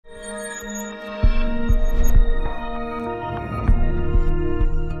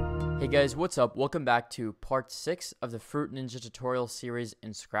guys, what's up? Welcome back to part 6 of the Fruit Ninja tutorial series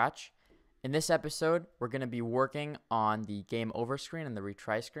in Scratch. In this episode, we're going to be working on the game over screen and the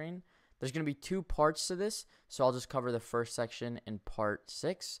retry screen. There's going to be 2 parts to this, so I'll just cover the first section in part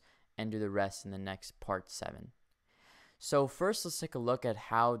 6 and do the rest in the next part 7. So first, let's take a look at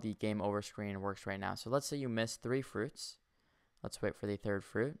how the game over screen works right now. So let's say you missed 3 fruits. Let's wait for the 3rd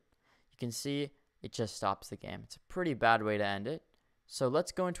fruit. You can see it just stops the game. It's a pretty bad way to end it. So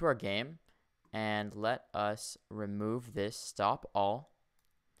let's go into our game and let us remove this stop all.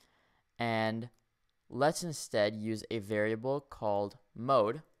 And let's instead use a variable called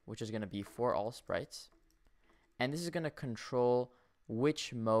mode, which is going to be for all sprites. And this is going to control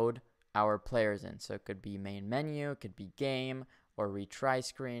which mode our player is in. So it could be main menu, it could be game, or retry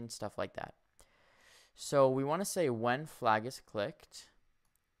screen, stuff like that. So we want to say when flag is clicked,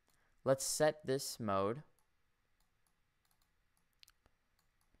 let's set this mode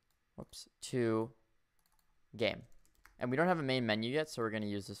to game. And we don't have a main menu yet, so we're going to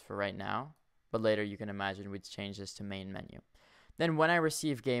use this for right now. But later you can imagine we'd change this to main menu. Then when I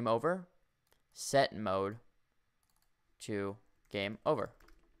receive game over, set mode to game over.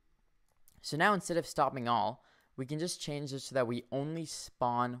 So now instead of stopping all, we can just change this so that we only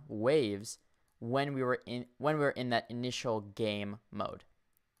spawn waves when we were in that initial game mode.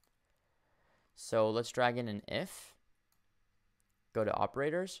 So let's drag in an if. Go to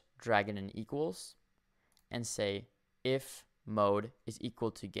operators, drag in an equals, and say if mode is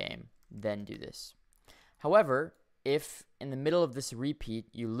equal to game, then do this. However, if in the middle of this repeat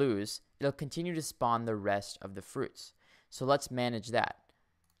you lose, it'll continue to spawn the rest of the fruits. So let's manage that.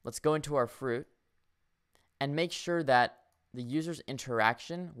 Let's go into our fruit and make sure that the user's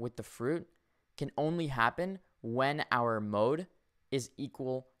interaction with the fruit can only happen when our mode is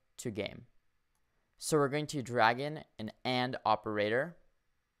equal to game. So we're going to drag in an AND operator.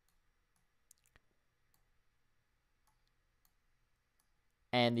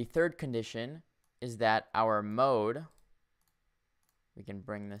 And the third condition is that our mode, we can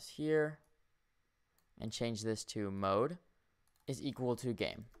bring this here and change this to mode, is equal to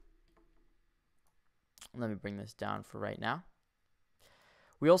game. Let me bring this down for right now.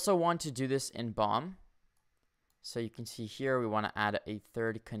 We also want to do this in BOM. So you can see here we want to add a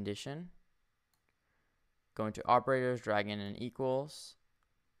third condition. Go into operators, drag in an equals,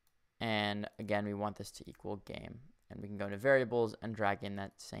 and again we want this to equal game. And we can go into variables and drag in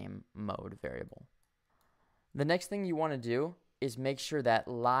that same mode variable. The next thing you want to do is make sure that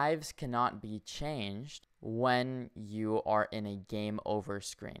lives cannot be changed when you are in a game over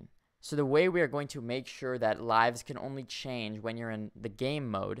screen. So the way we are going to make sure that lives can only change when you're in the game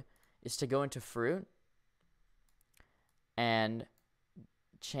mode is to go into fruit and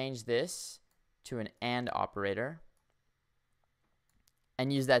change this to an AND operator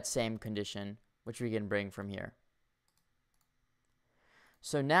and use that same condition, which we can bring from here.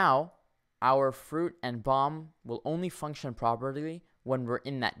 So now our fruit and BOM will only function properly when we're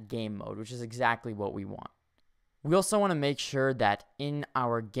in that game mode, which is exactly what we want. We also want to make sure that in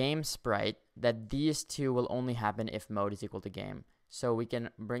our game sprite that these two will only happen if mode is equal to game. So we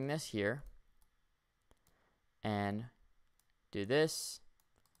can bring this here and do this,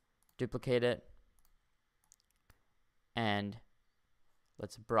 duplicate it, and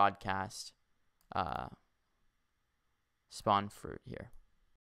let's broadcast spawn fruit here.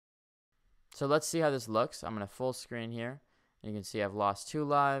 So let's see how this looks. I'm going to full screen here, and you can see I've lost 2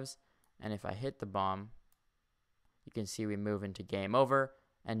 lives, and if I hit the BOM, you can see we move into game over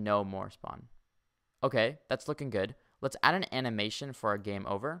and no more spawn. Okay, that's looking good. Let's add an animation for our game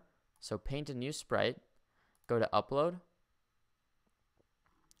over. So paint a new sprite, go to upload,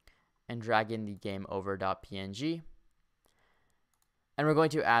 and drag in the gameover.png. And we're going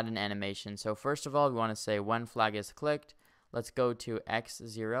to add an animation. So first of all, we want to say when flag is clicked. Let's go to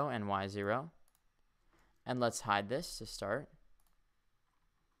X0 and Y0. And let's hide this to start.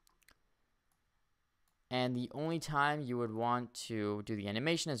 And the only time you would want to do the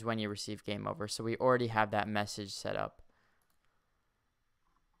animation is when you receive game over. So we already have that message set up.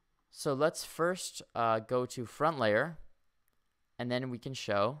 So let's first go to front layer. And then we can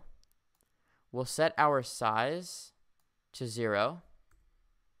show. We'll set our size to 0.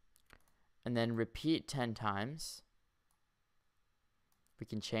 And then repeat 10 times. We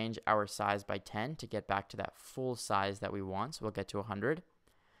can change our size by 10 to get back to that full size that we want. So we'll get to 100.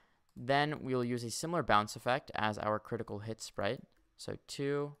 Then we'll use a similar bounce effect as our critical hit sprite. So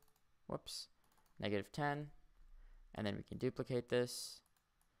 2, -10. And then we can duplicate this,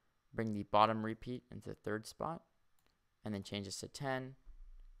 bring the bottom repeat into the 3rd spot, and then change this to 10,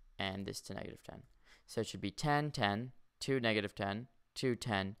 and this to -10. So it should be 10, 10, 2, -10, 2,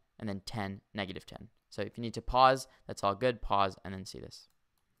 10, and then 10, negative 10. So if you need to pause, that's all good. Pause and then see this.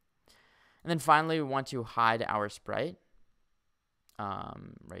 And then finally, we want to hide our sprite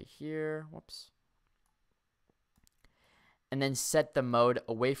right here. Whoops. And then set the mode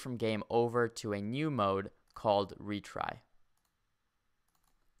away from game over to a new mode called retry.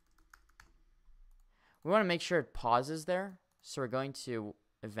 We want to make sure it pauses there. So we're going to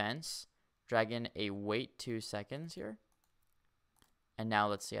events, drag in a wait 2 seconds here. And now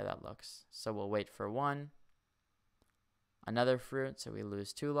let's see how that looks. So we'll wait for 1. Another fruit, so we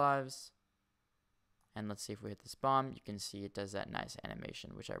lose 2 lives. And let's see if we hit this bomb. You can see it does that nice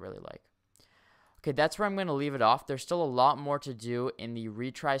animation, which I really like. Okay, that's where I'm going to leave it off. There's still a lot more to do in the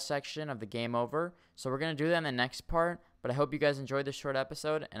retry section of the game over. So we're going to do that in the next part. But I hope you guys enjoyed this short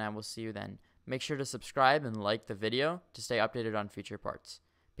episode, and I will see you then. Make sure to subscribe and like the video to stay updated on future parts.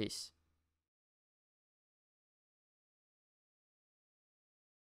 Peace.